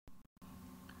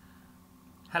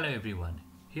Hello everyone,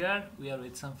 here we are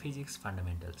with some physics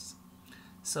fundamentals.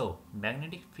 So,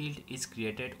 magnetic field is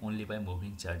created only by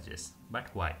moving charges. But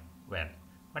why?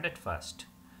 But at first,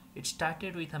 it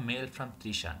started with a mail from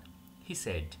Trishan. He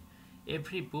said,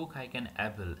 every book I can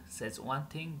able says one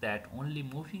thing, that only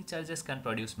moving charges can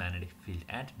produce magnetic field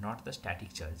and not the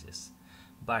static charges.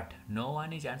 But no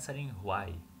one is answering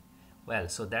why.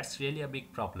 So that's really a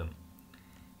big problem.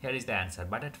 Here is the answer,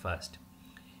 but at first,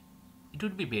 it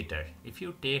would be better if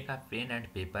you take a pen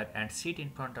and paper and sit in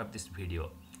front of this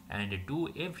video and do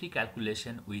every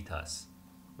calculation with us.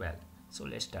 So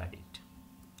let's start it.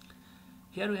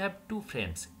 Here we have two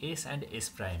frames, S and S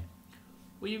prime.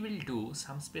 We will do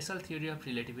some special theory of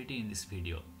relativity in this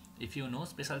video. If you know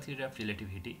special theory of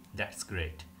relativity, that's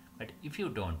great. But if you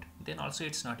don't, then also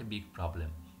it's not a big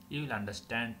problem. You will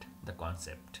understand the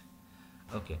concept.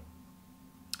 Okay.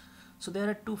 So there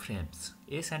are two frames,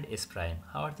 S and S prime.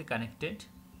 How are they connected?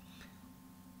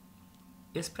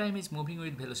 S prime is moving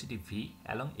with velocity v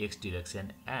along x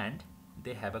direction and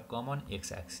they have a common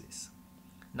x-axis.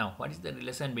 Now, what is the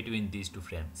relation between these two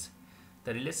frames?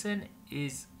 The relation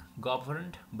is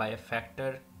governed by a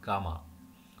factor gamma,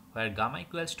 where gamma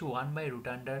equals to 1 by root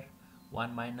under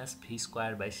 1 minus v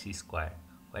square by c square,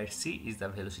 where c is the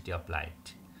velocity of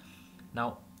light.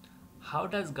 Now, how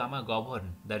does gamma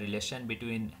govern the relation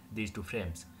between these two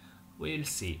frames? We will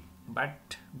see.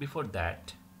 But before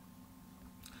that,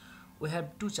 we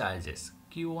have two charges,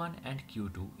 Q1 and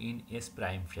Q2 in S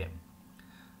prime frame.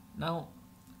 Now,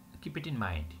 keep it in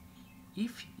mind.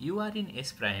 If you are in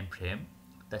S prime frame,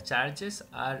 the charges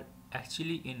are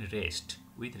actually in rest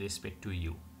with respect to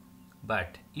you.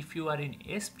 But if you are in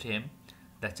S frame,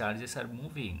 the charges are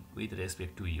moving with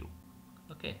respect to you.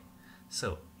 Okay.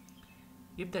 So,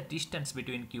 if the distance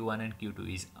between Q1 and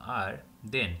Q2 is r,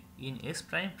 then in S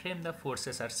prime frame the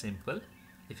forces are simple.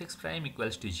 If x prime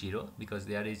equals to 0, because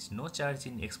there is no charge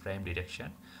in x prime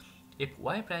direction. If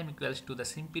y prime equals to the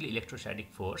simple electrostatic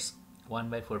force 1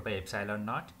 by 4 pi epsilon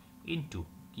naught into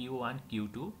Q1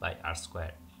 Q2 by r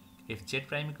square. If z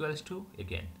prime equals to,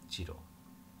 again, 0.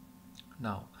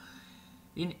 Now,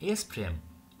 in S frame,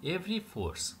 every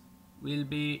force will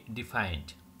be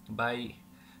defined by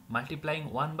multiplying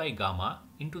 1 by gamma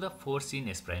into the force in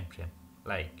S prime frame,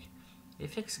 like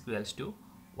Fx equals to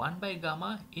 1 by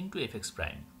gamma into Fx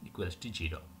prime equals to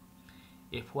 0.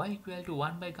 Fy equal to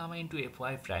 1 by gamma into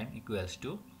Fy prime equals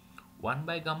to 1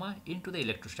 by gamma into the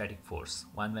electrostatic force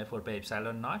 1 by 4 pi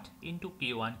epsilon naught into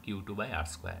Q1 Q2 by r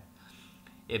square.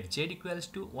 Fz equals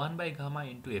to 1 by gamma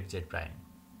into Fz prime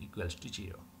equals to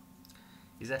 0.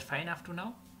 Is that fine up to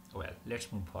now? Let's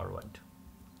move forward.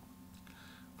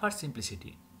 For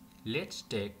simplicity, let's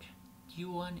take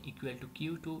Q1 equal to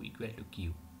Q2 equal to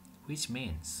Q, which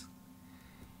means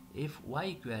if y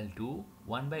equal to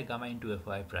 1 by gamma into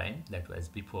Fy prime, that was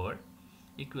before,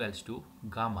 equals to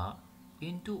gamma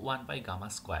into 1 by gamma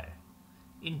square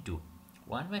into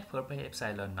 1 by 4 pi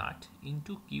epsilon naught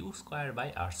into Q square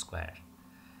by r square.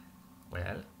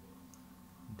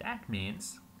 That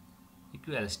means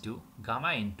equals to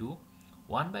gamma into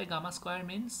 1 by gamma square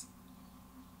means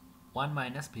 1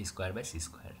 minus v square by c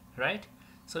square, right?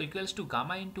 So equals to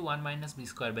gamma into 1 minus v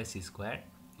square by c square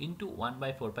into 1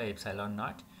 by 4 pi epsilon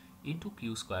naught into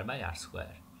q square by r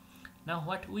square. Now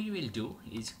what we will do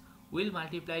is we'll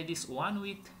multiply this 1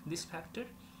 with this factor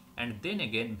and then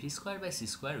again v square by c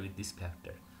square with this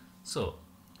factor. So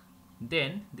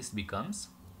then this becomes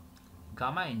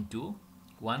gamma into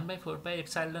 1 by 4 pi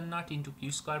epsilon naught into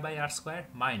q square by r square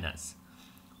minus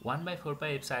 1 by 4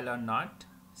 pi epsilon naught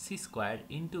c square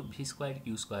into v square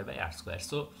q square by r square.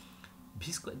 So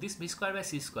this v square by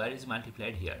c square is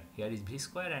multiplied here. Here is v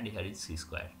square and here is c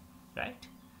square, right?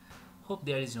 Hope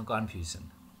there is no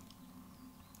confusion.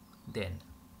 Then,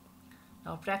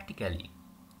 now practically,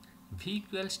 v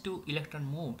equals to electron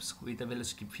moves with the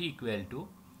velocity v equal to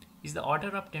is the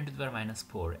order of 10 to the power minus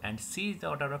 4 and c is the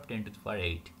order of 10 to the power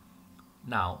 8.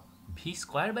 Now, v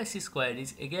square by c square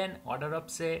is again order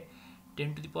of, say,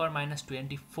 10 to the power minus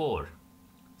 24.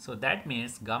 So that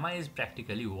means gamma is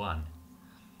practically 1.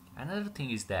 Another thing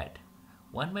is that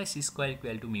 1 by c square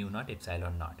equal to mu naught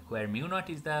epsilon naught, where mu naught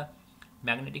is the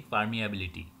magnetic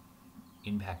permeability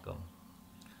in vacuum.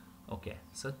 Okay,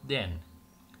 so then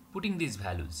putting these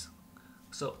values,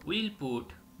 so we'll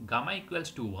put gamma equals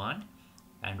to 1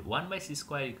 and 1 by c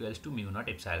square equals to mu naught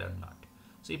epsilon naught.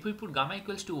 So if we put gamma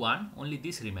equals to 1, only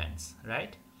this remains,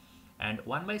 right? And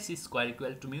 1 by c square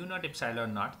equal to mu naught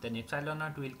epsilon naught, then epsilon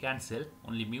naught will cancel,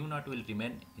 only mu naught will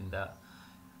remain in the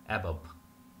above.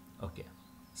 Okay,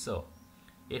 so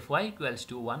Fy equals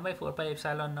to 1 by 4 pi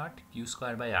epsilon naught q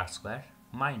square by r square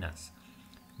minus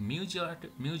mu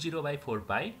 0 by 4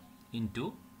 pi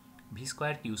into v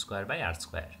square q square by r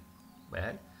square.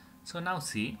 Well, so now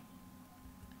see,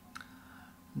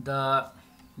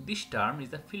 this term is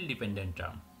the field dependent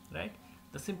term, right?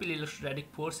 The simple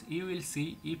electrostatic force you will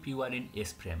see if you are in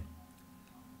S frame.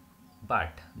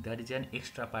 But there is an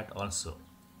extra part also,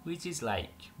 which is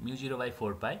like mu0 by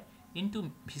 4 pi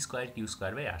into v square q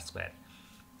square by r square.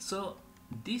 So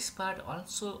this part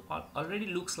also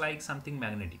already looks like something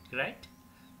magnetic, right?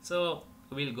 So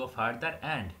we'll go further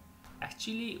and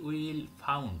actually we'll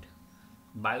found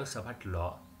Biot-Savart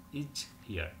law is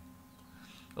here.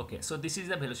 Okay, so this is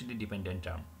the velocity dependent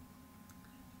term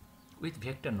with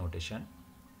vector notation.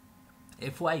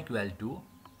 Fy equal to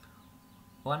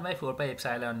 1 by 4 pi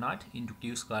epsilon naught into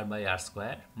q square by r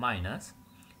square minus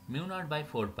mu naught by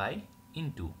 4 pi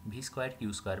into v square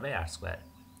q square by r square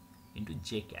into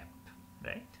j cap,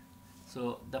 right?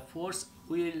 So the force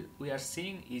we are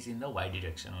seeing is in the y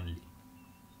direction only,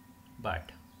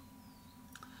 but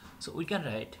so we can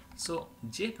write, so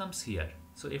j comes here,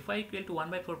 so Fy equal to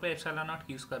 1 by 4 pi epsilon naught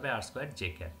q square by r square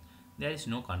j cap. There is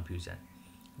no confusion.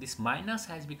 This minus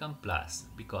has become plus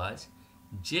because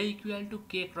j equal to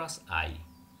k cross I,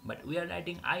 but we are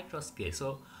writing I cross k,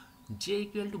 so j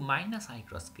equal to minus I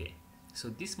cross k. So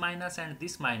this minus and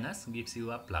this minus gives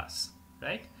you a plus,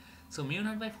 right? So mu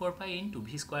naught by 4 pi into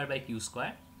v square by q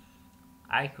square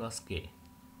I cross k.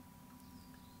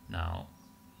 Now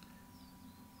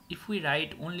if we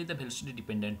write only the velocity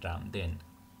dependent term, then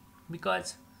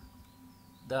because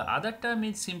the other term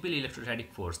is simple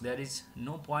electrostatic force, there is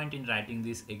no point in writing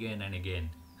this again and again.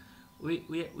 We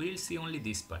will see only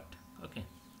this part. Okay,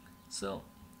 so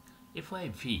Fy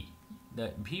v,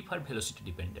 the v for velocity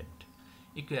dependent,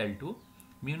 equal to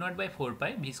mu naught by 4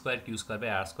 pi v square q square by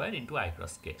r square into I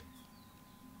cross k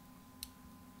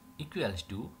equals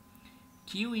to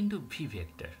q into v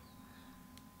vector.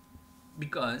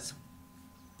 Because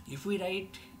if we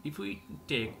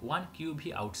take one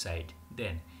qv outside,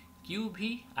 then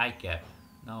qv I cap,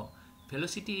 now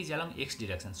velocity is along x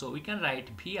direction, so we can write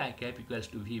v I cap equals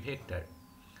to v vector.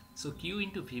 So q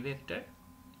into v vector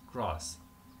cross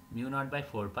mu naught by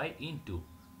 4 pi into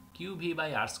qv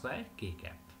by r square k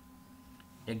cap.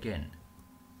 Again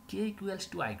k equals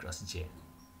to I cross j.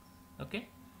 Okay,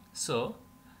 so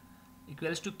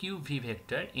equals to q v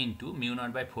vector into mu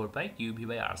naught by 4 pi qv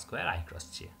by r square I cross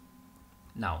j.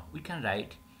 Now we can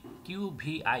write q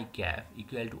v I cap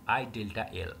equal to I delta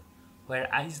L, where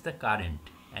I is the current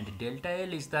and delta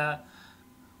L is the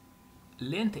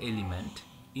length element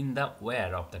in the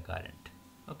wire of the current.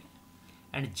 Okay,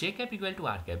 and j cap equal to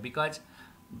r cap because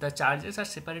the charges are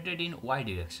separated in y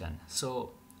direction,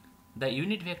 so the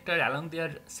unit vector along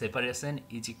their separation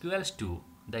is equals to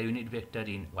the unit vector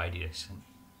in y direction,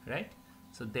 right?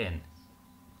 So then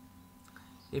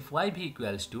Fy v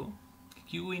equals to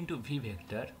q into v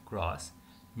vector cross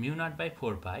mu naught by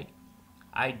 4 pi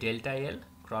I delta L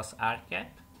cross r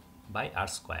cap by r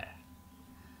square.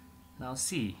 Now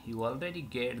see, you already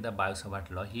get the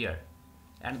Biot-Savart law here,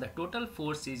 and the total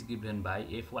force is given by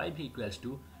Fy v equals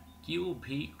to q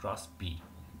v cross b,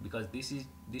 because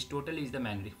this total is the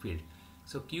magnetic field.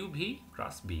 So q v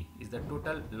cross b is the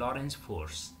total Lorentz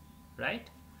force, right?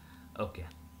 Okay,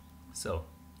 so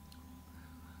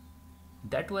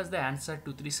that was the answer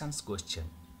to Trishan's question.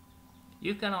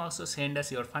 You can also send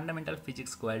us your fundamental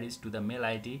physics queries to the mail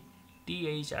ID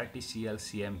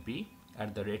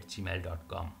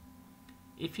thrtclcmp@gmail.com.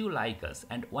 If you like us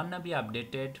and wanna be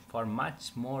updated for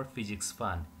much more physics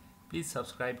fun, please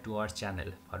subscribe to our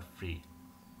channel for free.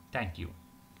 Thank you.